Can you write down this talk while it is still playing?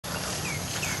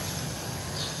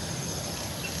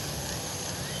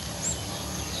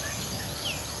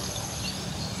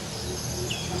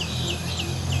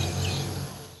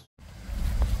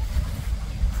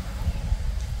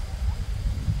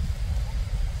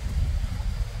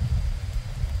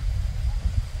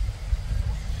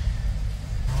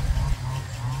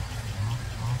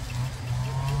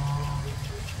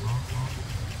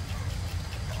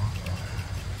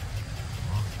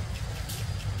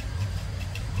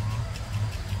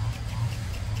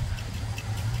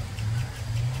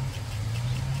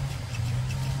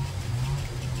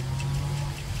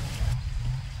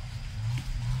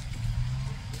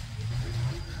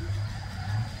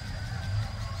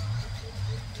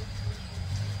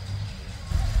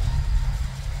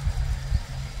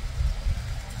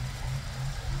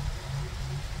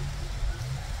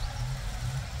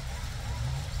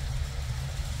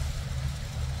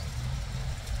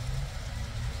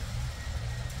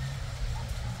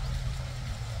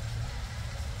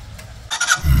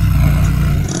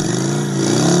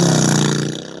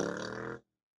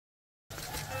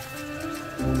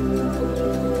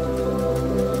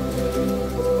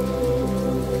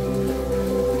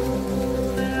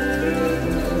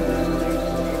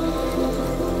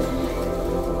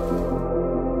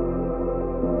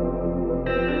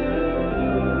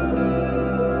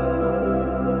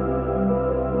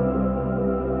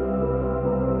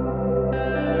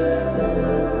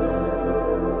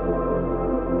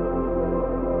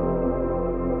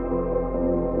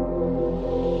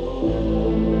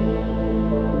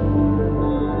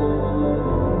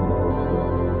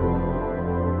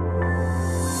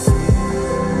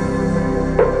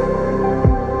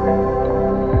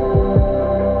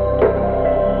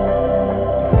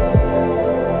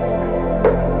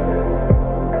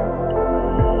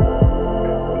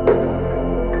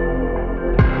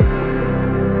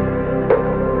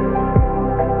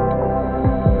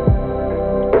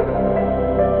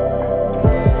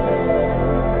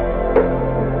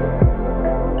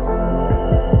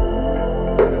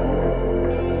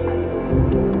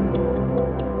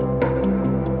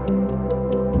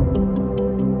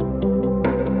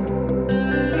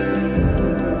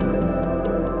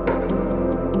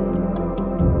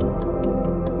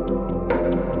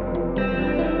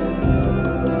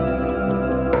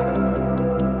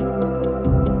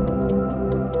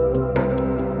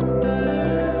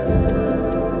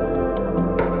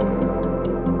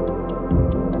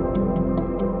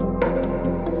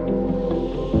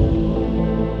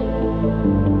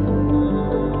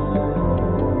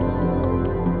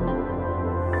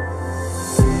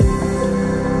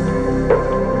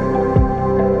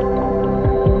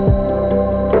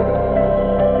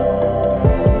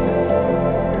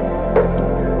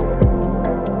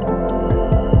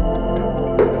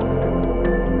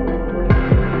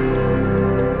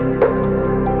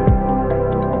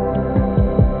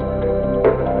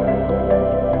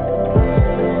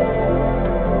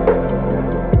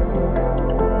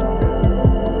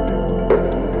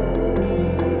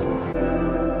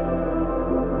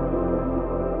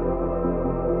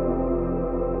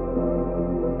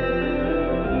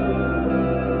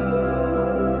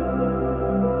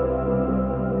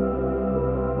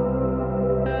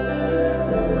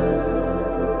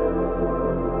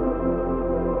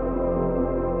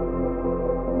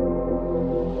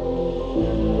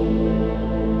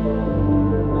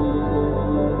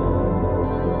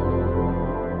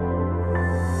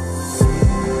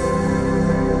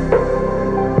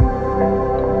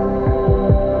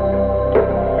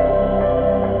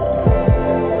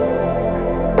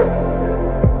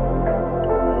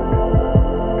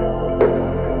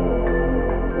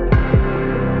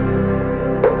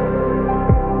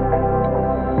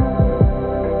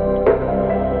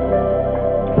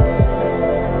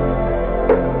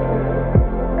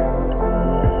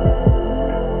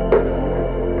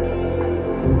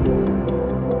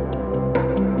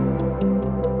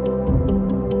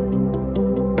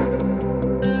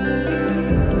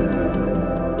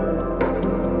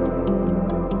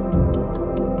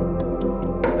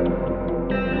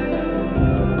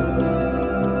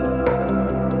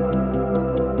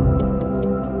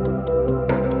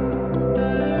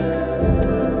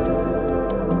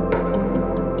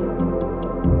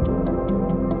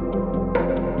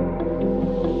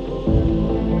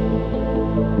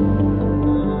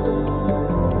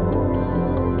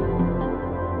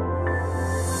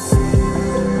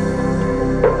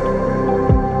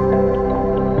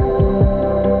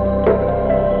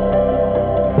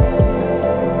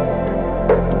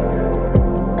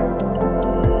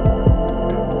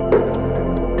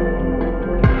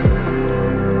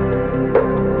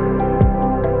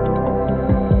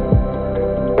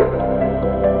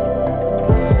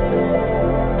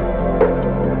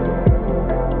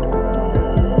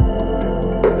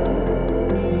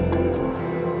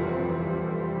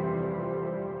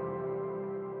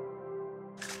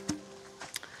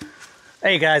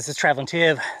Hey guys, it's Traveling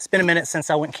Tiv. It's been a minute since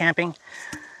I went camping.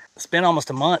 It's been almost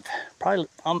a month, probably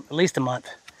at least a month.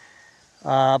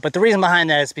 But the reason behind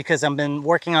that is because I've been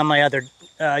working on my other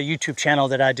YouTube channel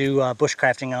that I do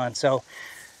bushcrafting on. So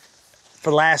for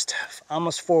the last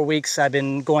almost 4 weeks, I've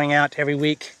been going out every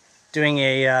week doing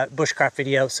a bushcraft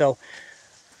video. So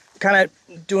kind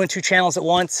of doing two channels at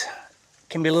once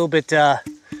can be a little bit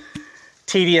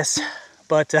tedious,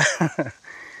 but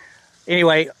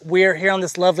anyway, we're here on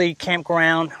this lovely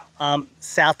campground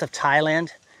south of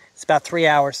Thailand. It's about 3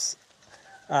 hours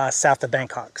south of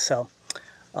Bangkok. So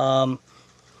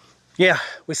yeah,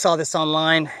 we saw this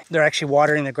online. They're actually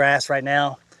watering the grass right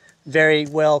now. Very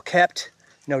well kept,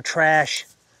 no trash.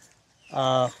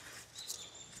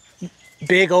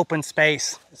 Big open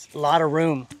space, it's a lot of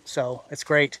room, so it's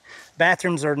great.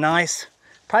 Bathrooms are nice.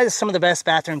 Probably some of the best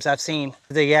bathrooms I've seen.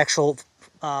 The actual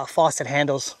faucet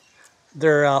handles,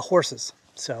 they're horses,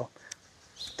 so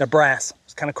they're brass.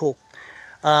 It's kind of cool.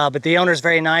 But the owner's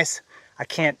very nice. I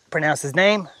can't pronounce his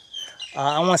name.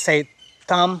 I want to say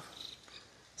Thum,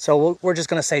 so we're just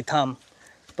going to say Thum.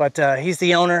 But he's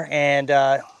the owner and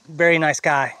very nice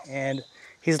guy, and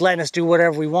he's letting us do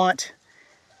whatever we want.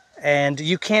 And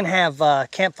you can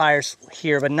have campfires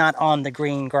here, but not on the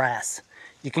green grass.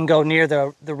 You can go near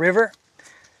the river,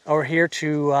 over here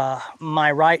to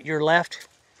my right, your left,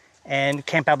 and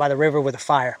camp out by the river with a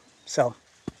fire. So,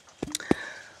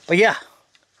 but yeah.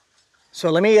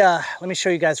 So let me show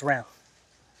you guys around.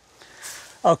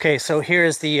 Okay, so here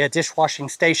is the dishwashing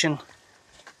station.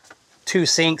 2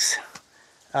 sinks.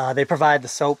 They provide the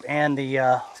soap and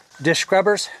the dish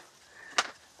scrubbers.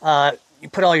 You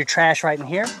put all your trash right in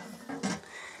here.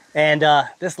 And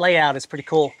this layout is pretty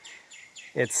cool.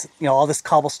 It's, you know, all this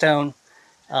cobblestone.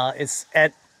 It's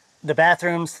at the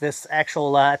bathrooms, this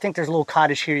actual, I think there's a little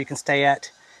cottage here you can stay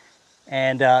at.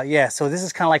 And yeah, so this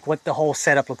is kind of like what the whole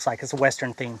setup looks like. It's a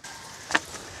Western theme.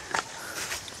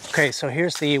 Okay, so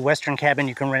here's the Western cabin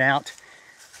you can rent out.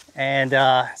 And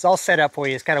it's all set up for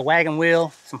you. It's got a wagon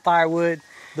wheel, some firewood.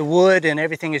 The wood and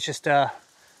everything is just a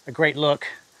great look.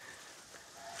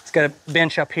 It's got a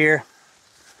bench up here.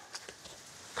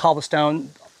 Cobblestone,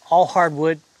 all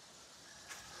hardwood.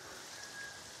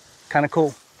 Kind of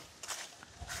cool.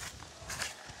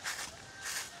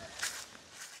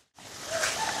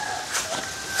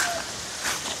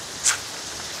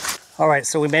 All right,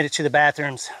 so we made it to the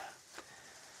bathrooms.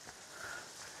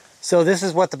 So this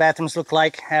is what the bathrooms look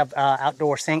like. Have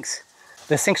outdoor sinks.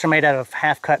 The sinks are made out of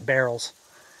half-cut barrels.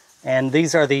 And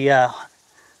these are the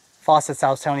faucets I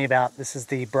was telling you about. This is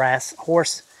the brass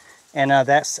horse. And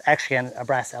that's actually a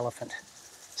brass elephant.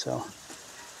 So,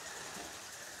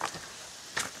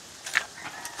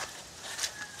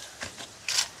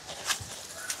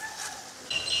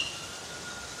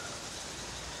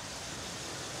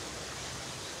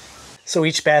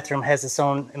 each bathroom has its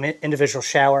own individual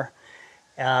shower.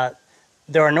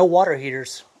 There are no water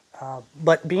heaters,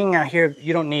 but being out here,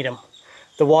 you don't need them.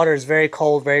 The water is very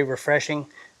cold, very refreshing,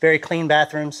 very clean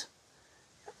bathrooms,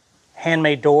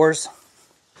 handmade doors.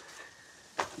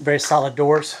 Very solid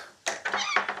doors.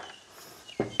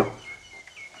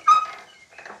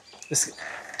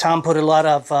 Tom put a lot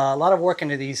of work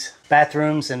into these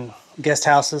bathrooms and guest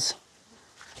houses.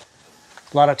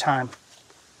 A lot of time.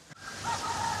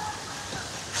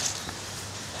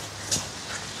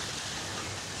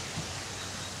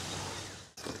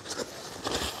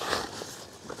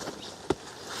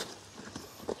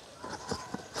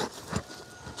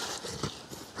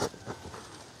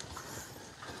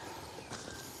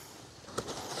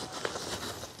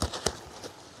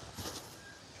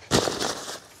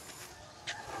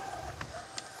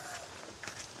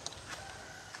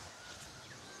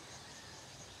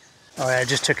 All right, I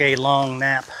just took a long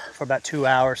nap for about 2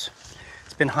 hours.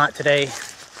 It's been hot today.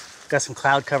 Got some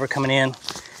cloud cover coming in.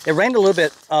 It rained a little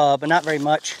bit, but not very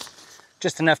much.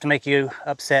 Just enough to make you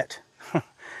upset.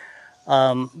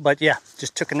 But yeah,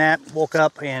 just took a nap, woke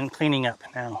up, and cleaning up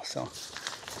now. So,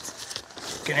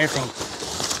 getting everything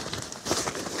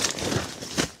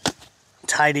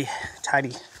tidy.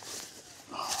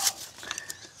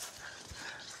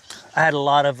 I had a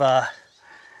lot of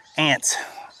ants.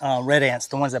 Red ants,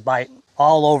 the ones that bite,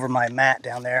 all over my mat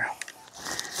down there.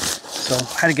 So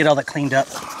I had to get all that cleaned up.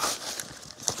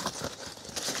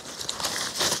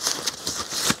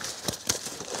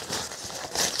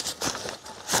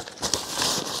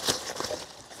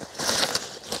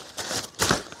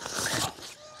 Okay.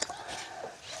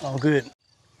 All good.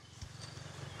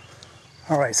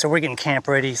 All right, so we're getting camp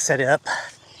ready, set up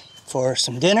for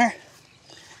some dinner.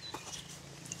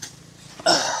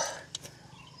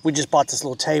 We just bought this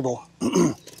little table.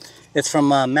 It's from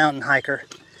Mountain Hiker.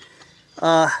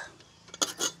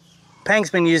 Pang's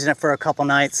been using it for a couple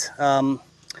nights,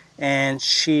 and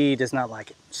she does not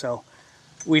like it. So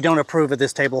we don't approve of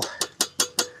this table.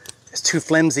 It's too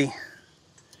flimsy.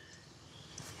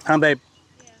 Huh, babe?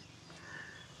 Yeah.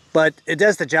 But it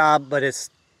does the job, but it's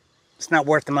not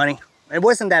worth the money. It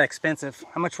wasn't that expensive.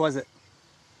 How much was it?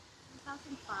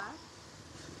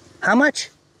 1,500. How much?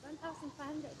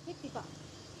 1,550 bucks.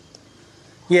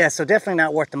 Yeah, so definitely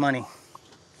not worth the money.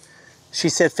 She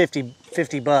said 50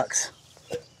 bucks.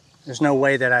 There's no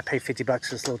way that I pay 50 bucks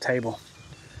for this little table.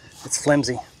 It's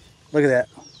flimsy. Look at that.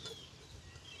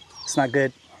 It's not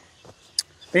good.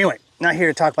 But anyway, not here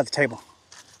to talk about the table.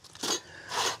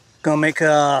 Gonna make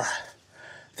I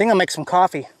think I'll make some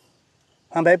coffee.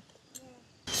 Huh, babe?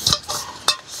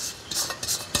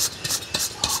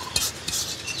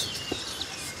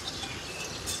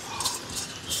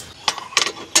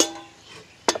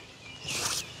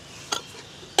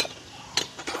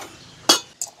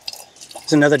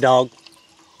 It's another dog.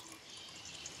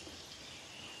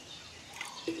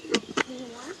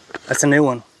 That's a new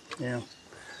one. Yeah.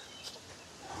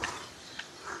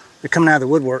 They're coming out of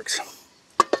the woodworks.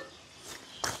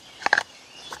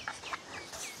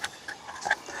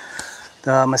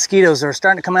 The mosquitoes are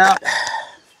starting to come out.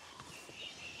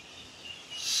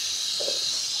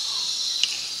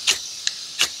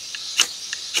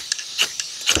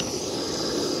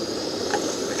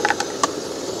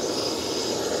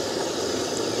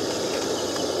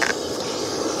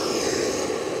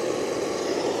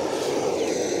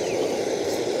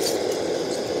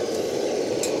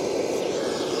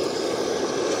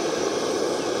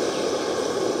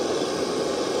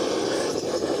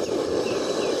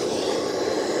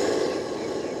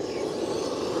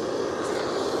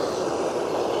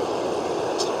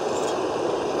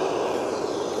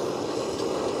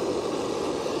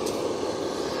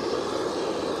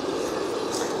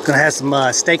 Gonna have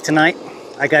some steak tonight.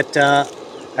 I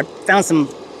found some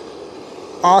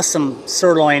awesome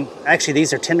sirloin. Actually,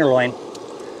 these are tenderloin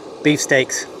beef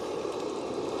steaks.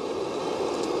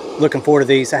 Looking forward to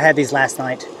these. I had these last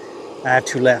night. I have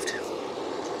 2 left.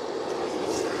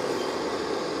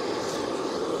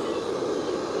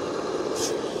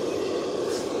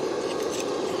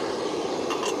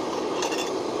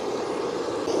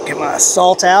 Get my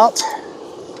salt out,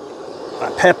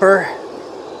 my pepper,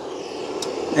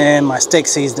 and my steak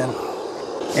seasoning.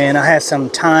 And I have some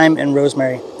thyme and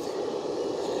rosemary.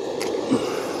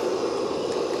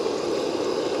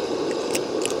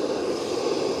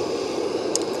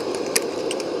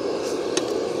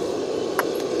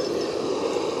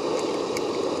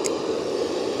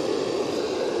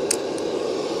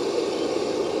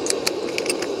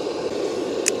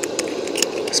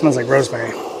 It smells like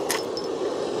rosemary.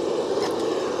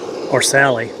 Or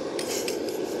Sally.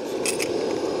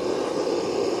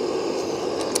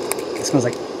 It smells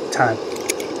like thyme.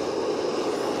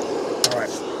 All right,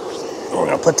 we're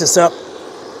gonna put this up.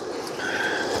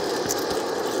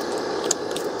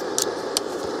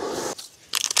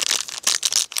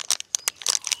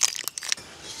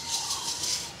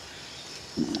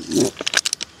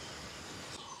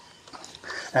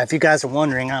 Now, if you guys are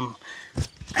wondering, I'm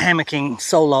hammocking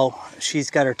solo. She's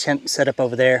got her tent set up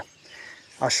over there.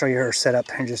 I'll show you her setup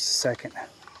in just a second.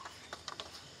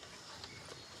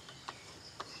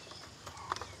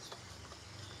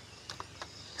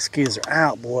 Mosquitoes are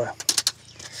out, boy.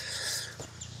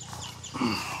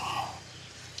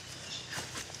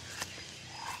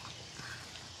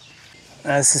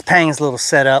 This is Pang's little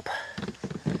setup.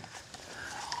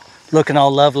 Looking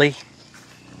all lovely.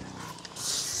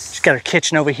 She's got her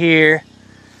kitchen over here.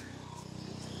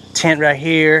 Tent right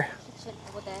here.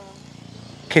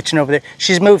 Kitchen over there.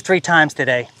 She's moved 3 times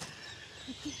today.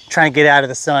 Trying to get out of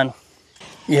the sun.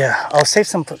 Yeah, I'll save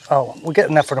some. Oh, we'll get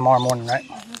enough for tomorrow morning, right?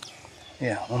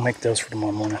 Yeah, we'll make those for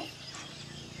tomorrow morning.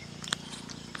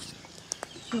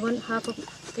 You want half of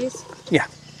this? Yeah.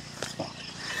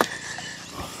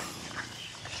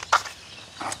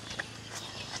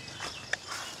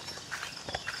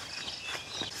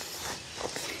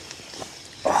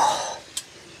 Oh.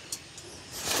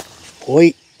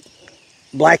 Boy,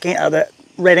 black ant, that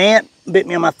red ant bit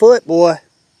me on my foot, boy.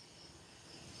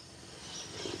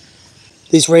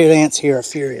 These red ants here are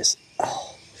furious. Oh.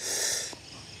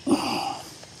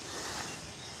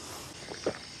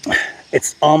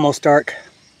 It's almost dark.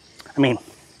 I mean,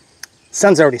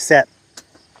 sun's already set.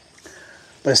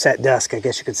 But it's at dusk, I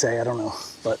guess you could say. I don't know.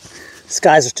 But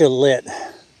skies are still lit.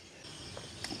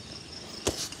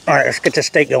 All right, let's get this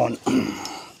steak going.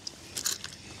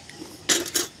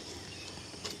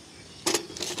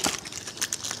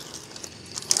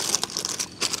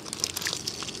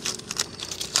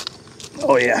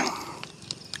 Oh, yeah.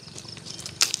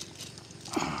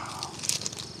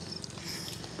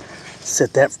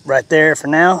 Set that right there for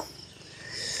now.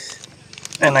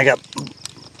 And I got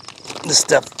this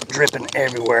stuff dripping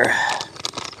everywhere.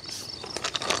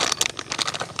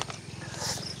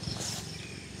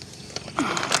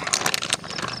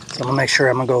 So I'm gonna make sure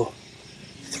I'm gonna go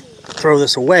throw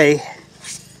this away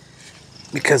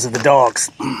because of the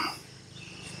dogs.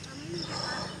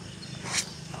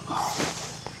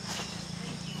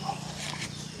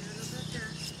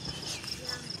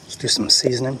 Let's do some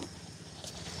seasoning.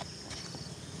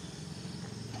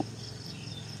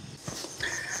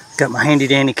 Got my handy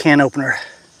dandy can opener.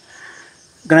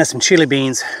 I'm gonna have some chili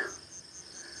beans.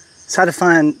 It's hard to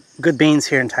find good beans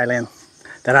here in Thailand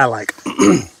that I like.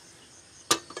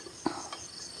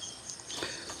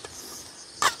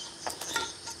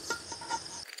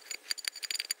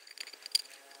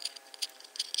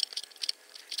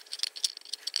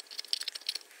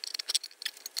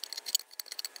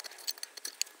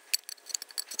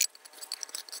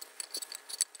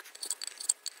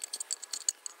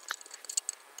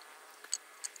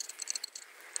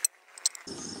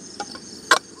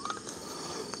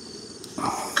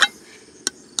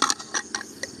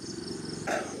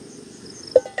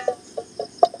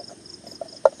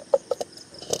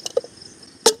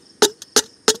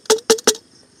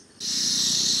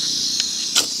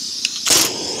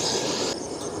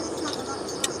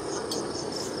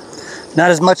 Not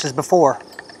as much as before.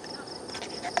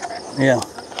 Yeah.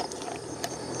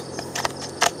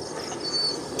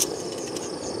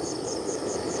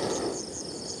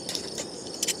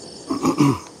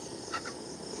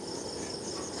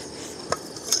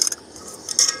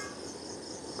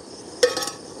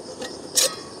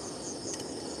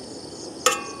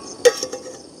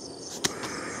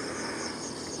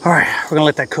 All right, we're gonna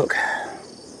let that cook.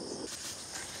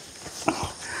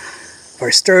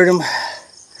 Already stirred them.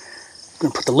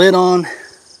 Gonna put the lid on,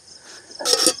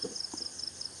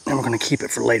 and we're gonna keep it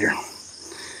for later. I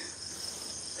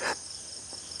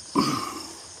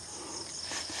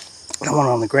don't want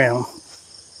it on the ground.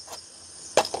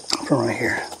 From right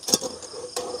here.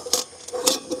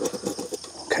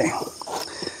 Okay,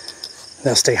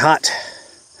 that'll stay hot.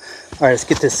 All right, let's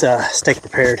get this steak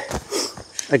prepared.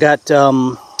 I got,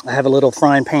 I have a little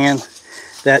frying pan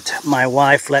that my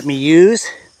wife let me use,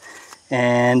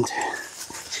 and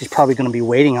she's probably going to be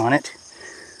waiting on it,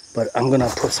 but I'm going to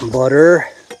put some butter,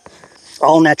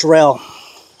 all natural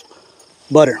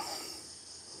butter.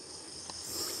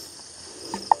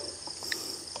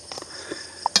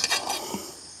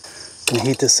 Gonna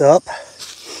heat this up,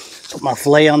 put my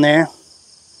filet on there.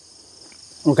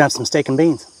 We're gonna have some steak and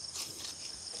beans.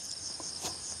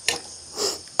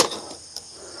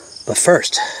 But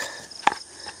first,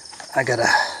 I gotta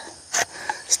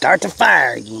start the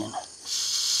fire again.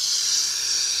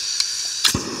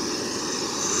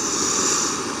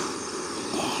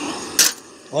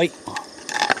 Wait.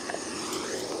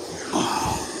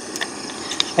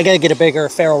 I gotta get a bigger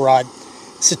ferro rod.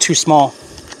 This is too small.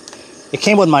 It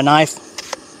came with my knife,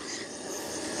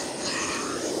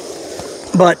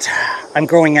 but I'm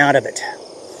growing out of it,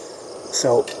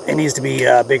 so it needs to be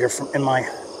bigger in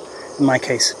my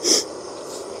case.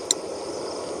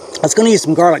 I was going to use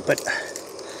some garlic, but I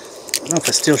don't know if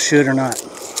I still should or not.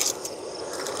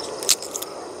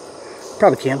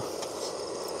 Probably can.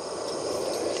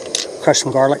 Crush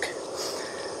some garlic.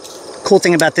 Cool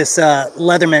thing about this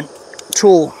Leatherman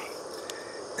tool,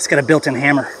 it's got a built-in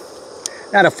hammer.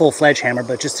 Not a full-fledged hammer,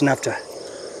 but just enough to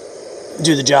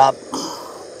do the job.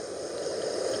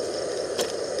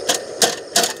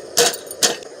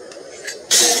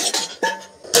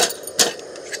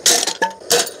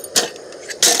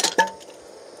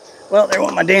 Well, there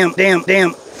went my damn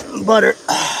butter.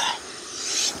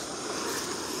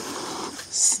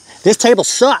 This table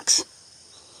sucks.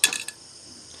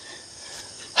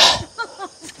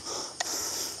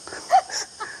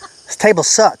 This table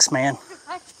sucks, man.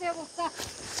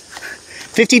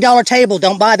 $50 table,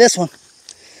 don't buy this one.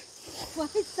 Why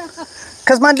so?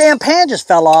 Because my damn pan just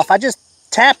fell off. I just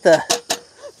tapped the...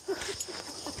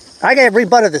 I gotta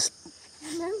re-butter this.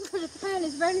 Remember, the pan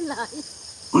is very light.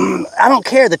 I don't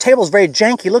care. The table's very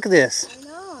janky. Look at this. I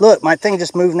know. Look, my thing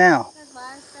just moved now. That's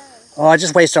why I said. Oh, I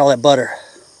just wasted all that butter.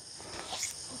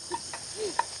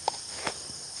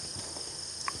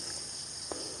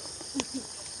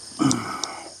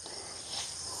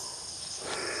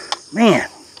 Man.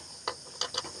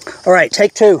 All right,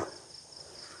 take two.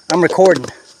 I'm recording.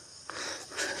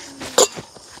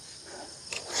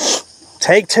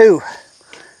 Take two.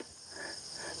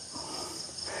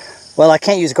 Well, I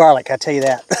can't use garlic, I tell you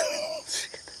that.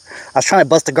 I was trying to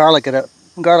bust the garlic up,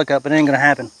 but it ain't gonna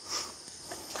happen.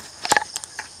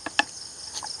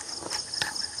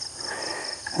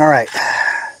 All right.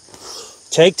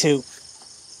 Take two.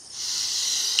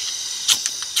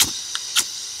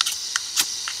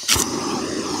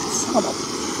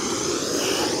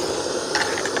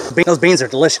 Those beans are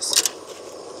delicious.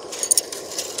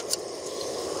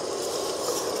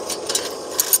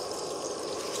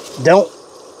 Don't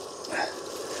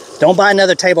buy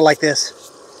another table like this.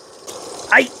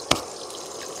 Ay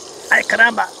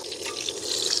caramba.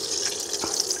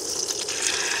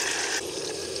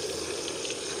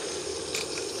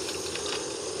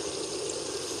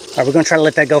 All right, we're gonna try to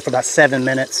let that go for about 7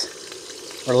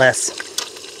 minutes or less.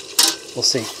 We'll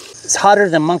see. It's hotter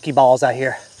than monkey balls out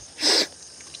here.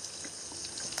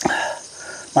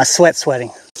 My sweat's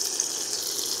sweating.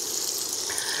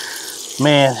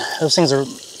 Man, those things are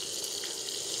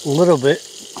a little bit,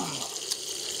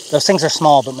 those things are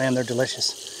small, but man, they're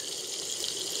delicious.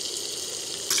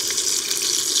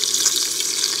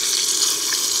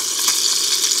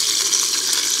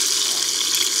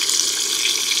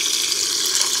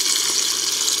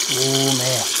 Oh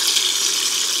man.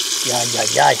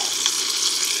 Yay.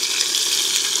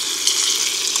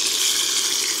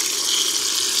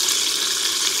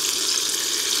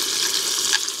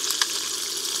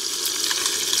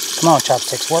 Come on,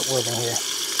 chopsticks, work with me here.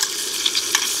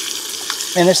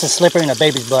 Man, this is slippery in a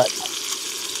baby's butt.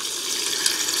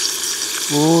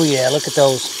 Ooh yeah, look at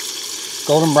those.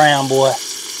 Golden brown, boy.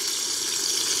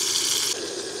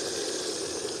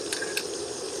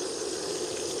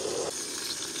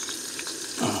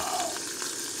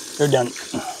 They're done.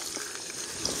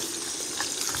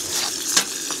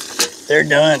 They're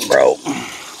done, bro.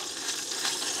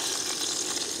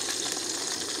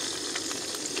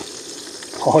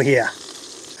 Oh yeah.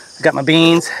 I got my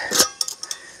beans,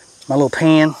 my little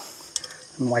pan.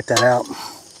 Let me wipe that out.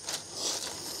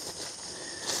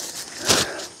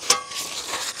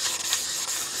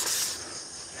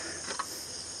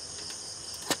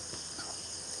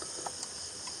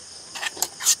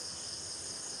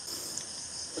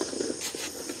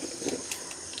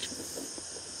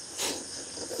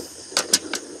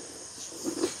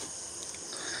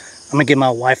 I'm gonna give my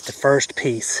wife the first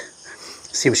piece.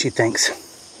 See what she thinks.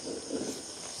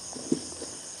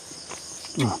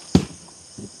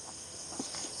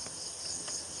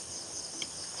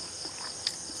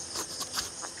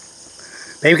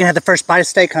 Baby can have the first bite of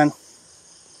steak, hon.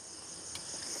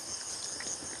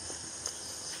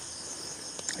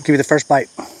 I'll give you the first bite.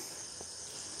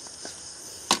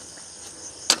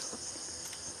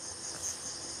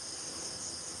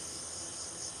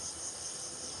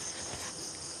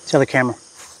 Tell the camera.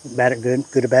 Bad or good?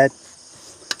 Good or bad?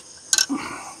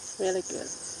 Really good.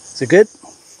 Is it good?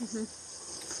 Mm-hmm.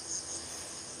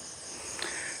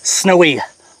 Snowy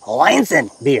Lanson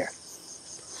beer.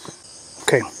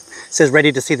 Okay, it says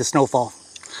ready to see the snowfall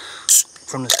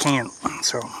from this can.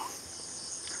 So,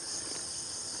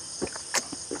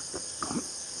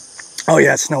 oh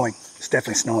yeah, it's snowing. It's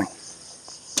definitely snowing.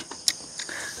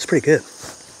 It's pretty good.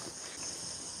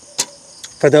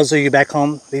 For those of you back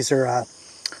home, these are, I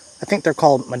think they're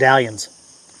called medallions.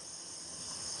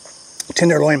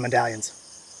 Tenderloin medallions.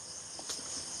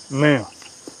 Man.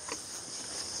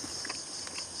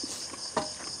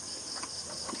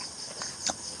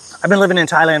 I've been living in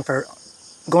Thailand for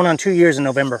going on 2 years in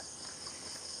November.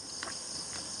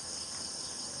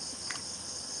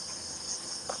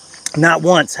 Not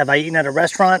once have I eaten at a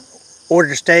restaurant,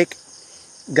 ordered steak,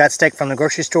 got steak from the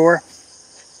grocery store.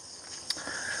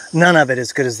 None of it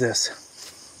as good as this.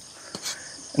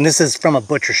 And this is from a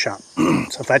butcher shop.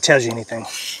 So if that tells you anything.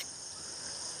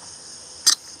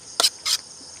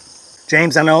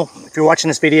 James, I know if you're watching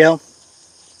this video,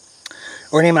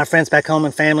 or any of my friends back home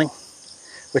and family,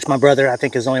 which my brother, I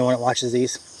think, is the only one that watches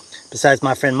these, besides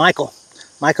my friend Michael.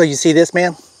 Michael, you see this,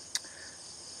 man?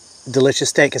 Delicious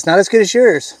steak. It's not as good as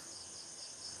yours,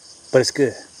 but it's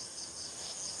good.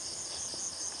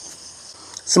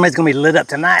 Somebody's gonna be lit up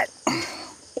tonight.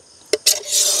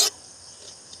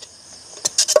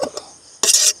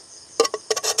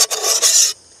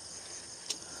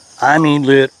 I mean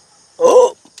lit.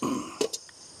 Oh!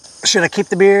 Should I keep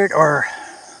the beard or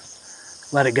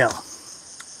let it go?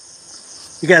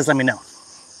 You guys let me know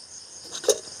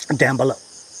down below.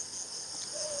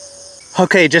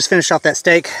 Okay, just finished off that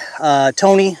steak.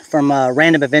 Tony from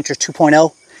Random Adventures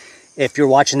 2.0. If you're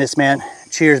watching this, man,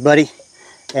 cheers, buddy.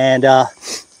 And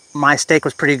my steak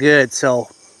was pretty good, so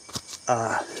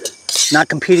not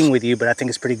competing with you, but I think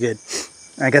it's pretty good.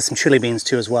 I got some chili beans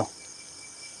too as well.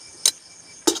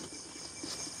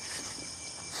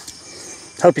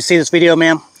 Hope you see this video,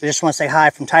 man. I just want to say hi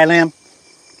from Thailand.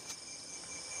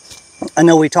 I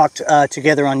know we talked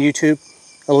together on YouTube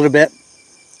a little bit,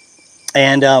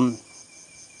 and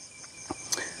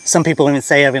Some people even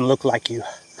say I even look like you.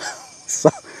 So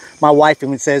my wife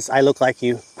even says I look like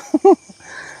you.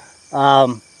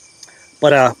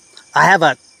 But I have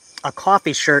a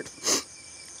coffee shirt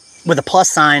with a plus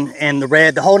sign and the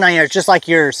red, the whole 9 yards, just like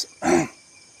yours.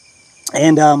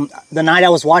 And the night I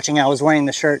was watching, I was wearing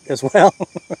the shirt as well.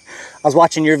 I was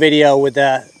watching your video with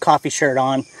the coffee shirt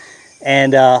on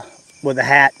and with the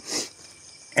hat.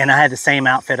 And I had the same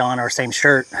outfit on, or same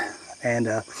shirt. And,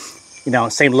 you know,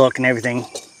 same look and everything.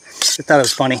 I thought it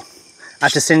was funny. I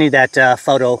have to send you that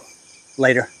photo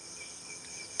later.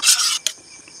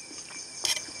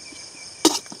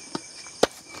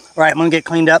 All right, I'm gonna get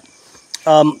cleaned up.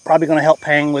 Probably gonna help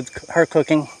Pang with her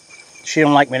cooking. She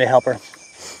don't like me to help her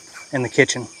in the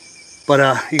kitchen.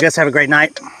 But you guys have a great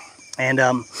night, and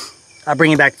I'll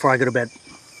bring you back before I go to bed.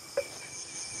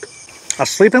 A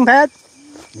sleeping pad?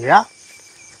 Yeah.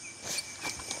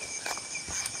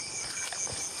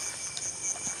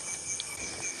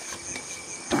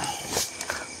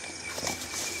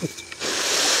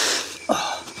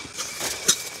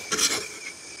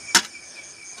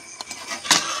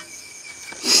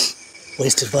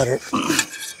 Wasted butter.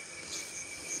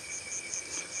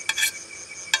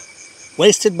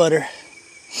 Wasted butter.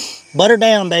 Butter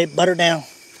down, babe. Butter down.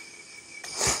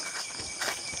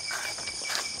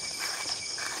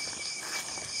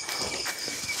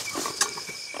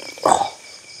 Oh.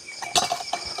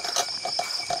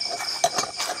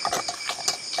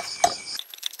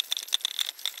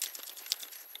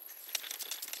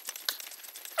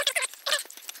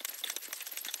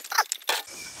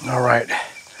 All right.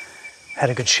 Had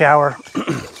a good shower.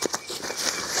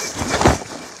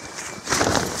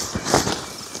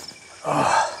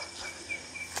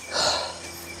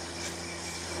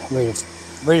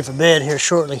 Ready for bed here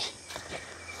shortly,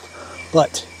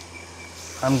 but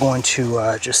I'm going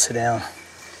to just sit down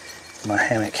in my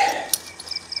hammock.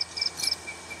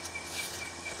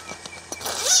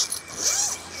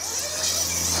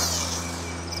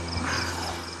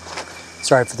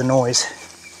 Sorry for the noise.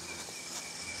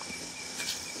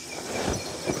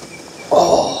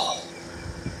 Oh,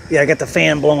 yeah, I got the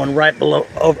fan blowing right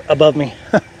above me.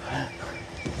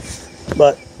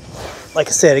 But like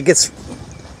I said, it gets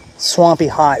swampy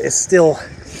hot. It's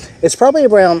probably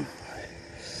around,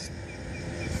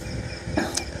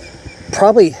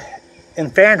 probably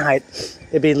in Fahrenheit,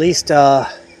 it'd be at least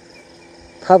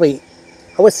probably,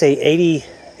 I would say 80,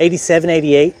 87,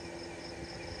 88.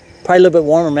 Probably a little bit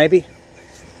warmer maybe.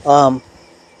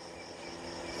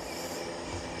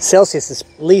 Celsius is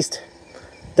at least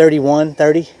 31,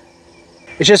 30.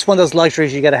 It's just one of those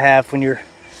luxuries you gotta have when you're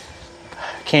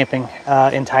camping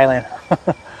in Thailand.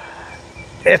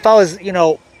 If I was, you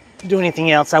know, doing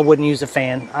anything else, I wouldn't use a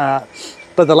fan.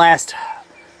 But the last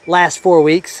 4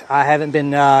 weeks, I haven't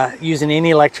been using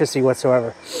any electricity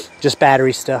whatsoever, just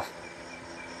battery stuff.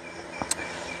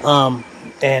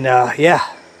 Yeah,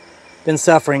 been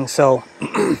suffering. So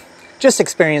just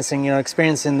experiencing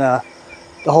the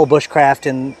whole bushcraft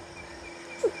and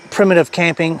primitive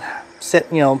camping.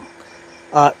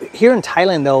 Here in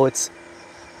Thailand though, it's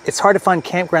hard to find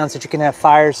campgrounds that you can have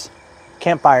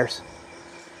campfires.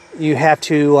 You have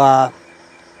to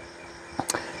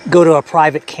go to a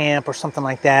private camp or something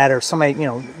like that, or somebody, you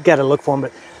know, got to look for them.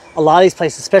 But a lot of these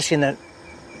places, especially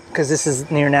because this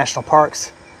is near national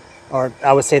parks, or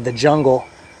I would say the jungle,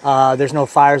 there's no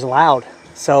fires allowed.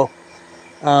 So,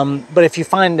 but if you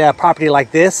find a property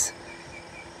like this,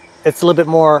 it's a little bit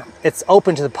more, it's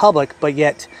open to the public, but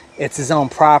yet it's its own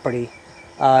property.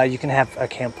 You can have a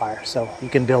campfire, so you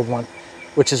can build one,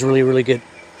 which is really, really good.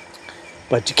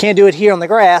 But you can't do it here on the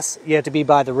grass. You have to be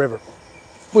by the river,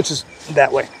 which is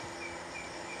that way.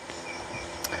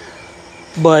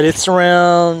 But it's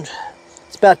about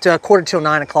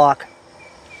 8:45 o'clock.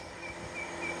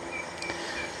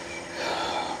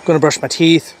 Gonna brush my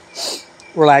teeth,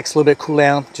 relax a little bit, cool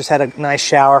down. Just had a nice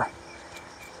shower.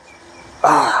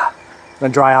 Gonna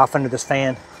dry off under this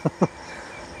fan.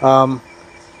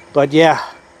 But yeah,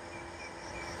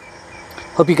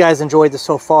 hope you guys enjoyed this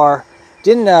so far.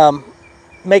 Didn't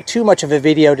make too much of a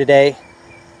video today.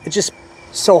 It's just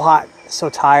so hot, so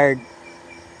tired.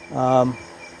 I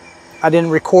didn't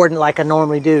record like I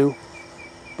normally do,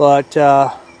 but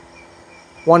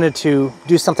wanted to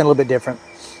do something a little bit different,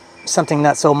 something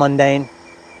not so mundane,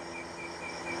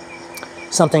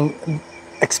 something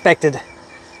expected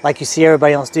like you see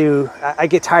everybody else do. I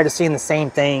get tired of seeing the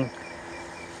same thing,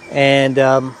 and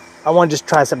I want to just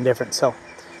try something different. So,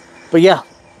 but yeah,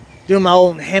 doing my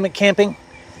own hammock camping.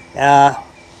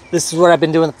 This is what I've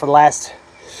been doing for the last,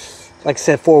 like I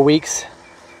said, 4 weeks.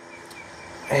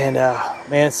 And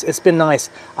man, it's been nice.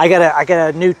 I got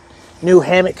a new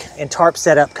hammock and tarp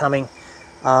setup coming.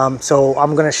 So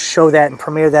I'm going to show that and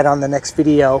premiere that on the next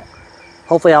video.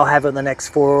 Hopefully I'll have it in the next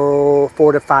four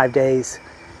to 5 days.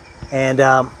 And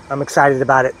I'm excited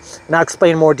about it. And I'll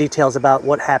explain more details about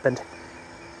what happened.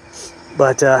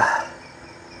 But,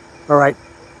 all right.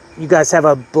 You guys have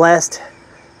a blessed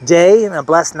day and a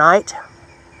blessed night.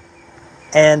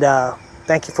 And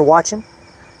thank you for watching.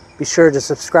 Be sure to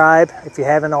subscribe if you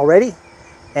haven't already.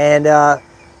 And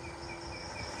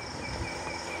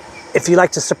if you'd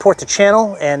like to support the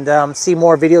channel and see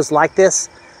more videos like this,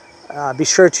 be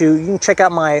sure to, you can check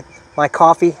out my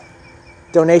coffee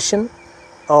donation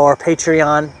or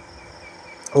Patreon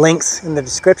links in the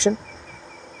description.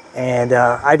 And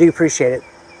I do appreciate it.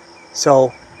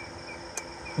 So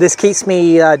this keeps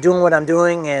me doing what I'm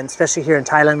doing, and especially here in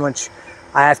Thailand, which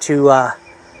I have to,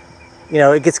 you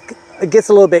know, it gets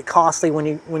a little bit costly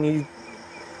when you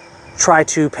try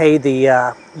to pay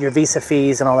the your visa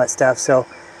fees and all that stuff. So,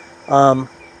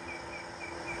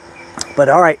 but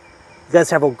all right, you guys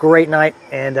have a great night,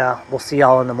 and we'll see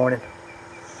y'all in the morning.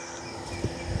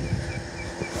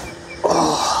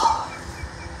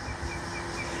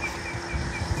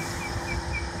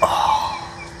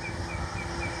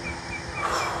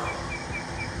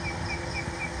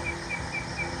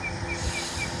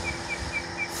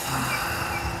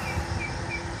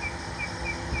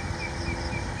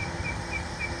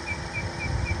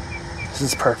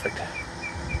 This is perfect.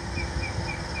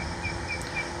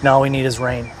 Now all we need is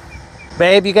rain.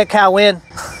 Babe, you got cow wind.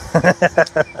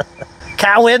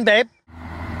 Cow wind, babe.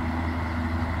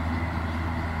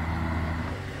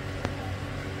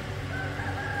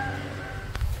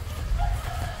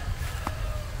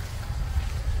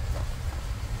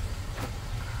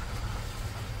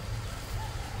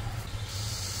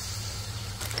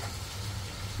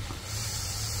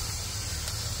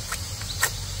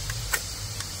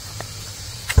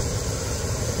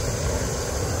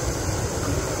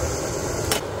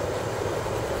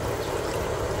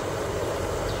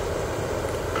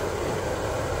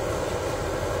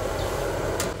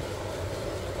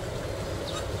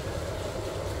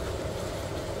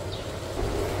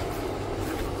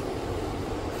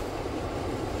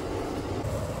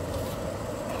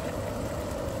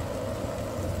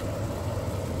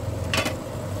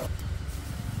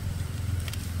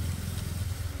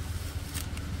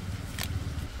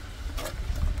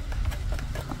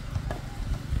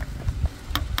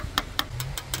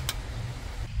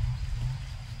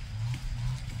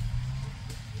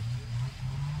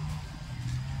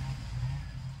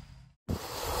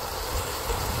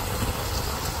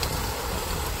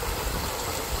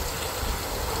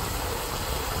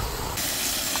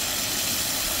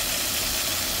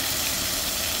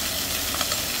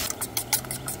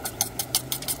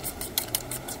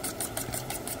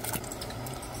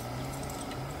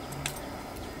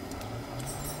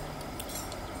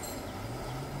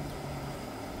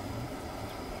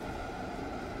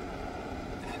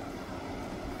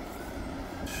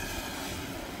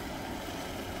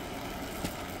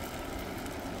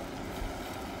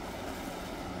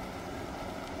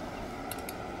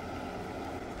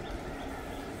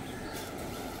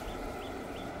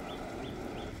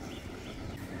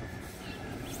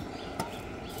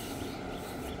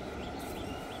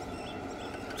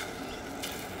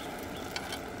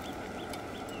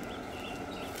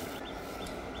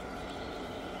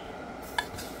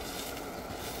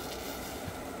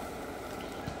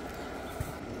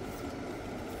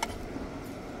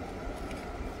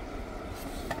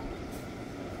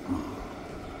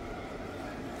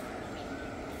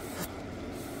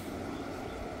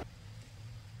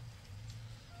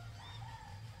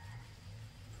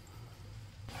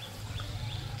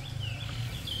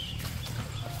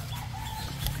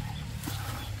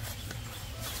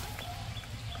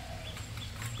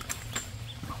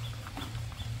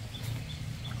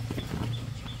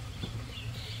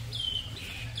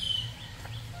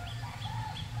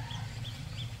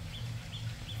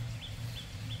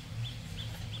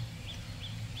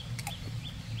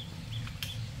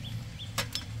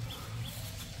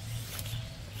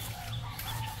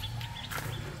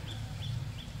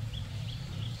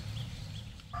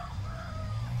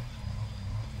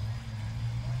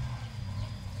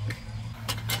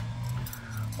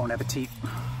 Bon appetit.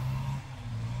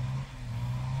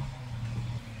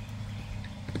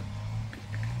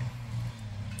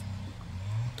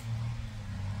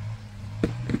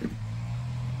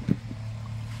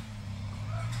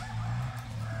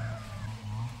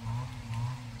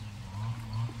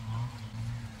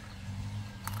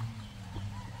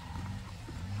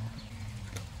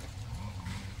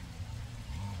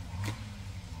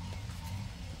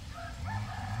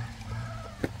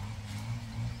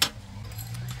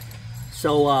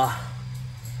 So,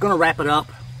 gonna wrap it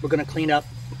up. We're gonna clean up.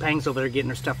 Pang's over there getting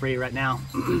her stuff ready right now.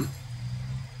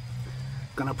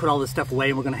 Gonna put all this stuff away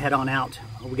and we're gonna head on out.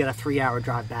 We got a 3-hour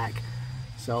drive back.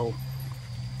 So,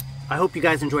 I hope you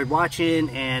guys enjoyed watching,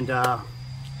 and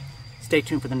stay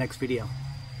tuned for the next video.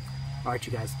 Alright,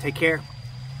 you guys, take care.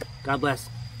 God bless.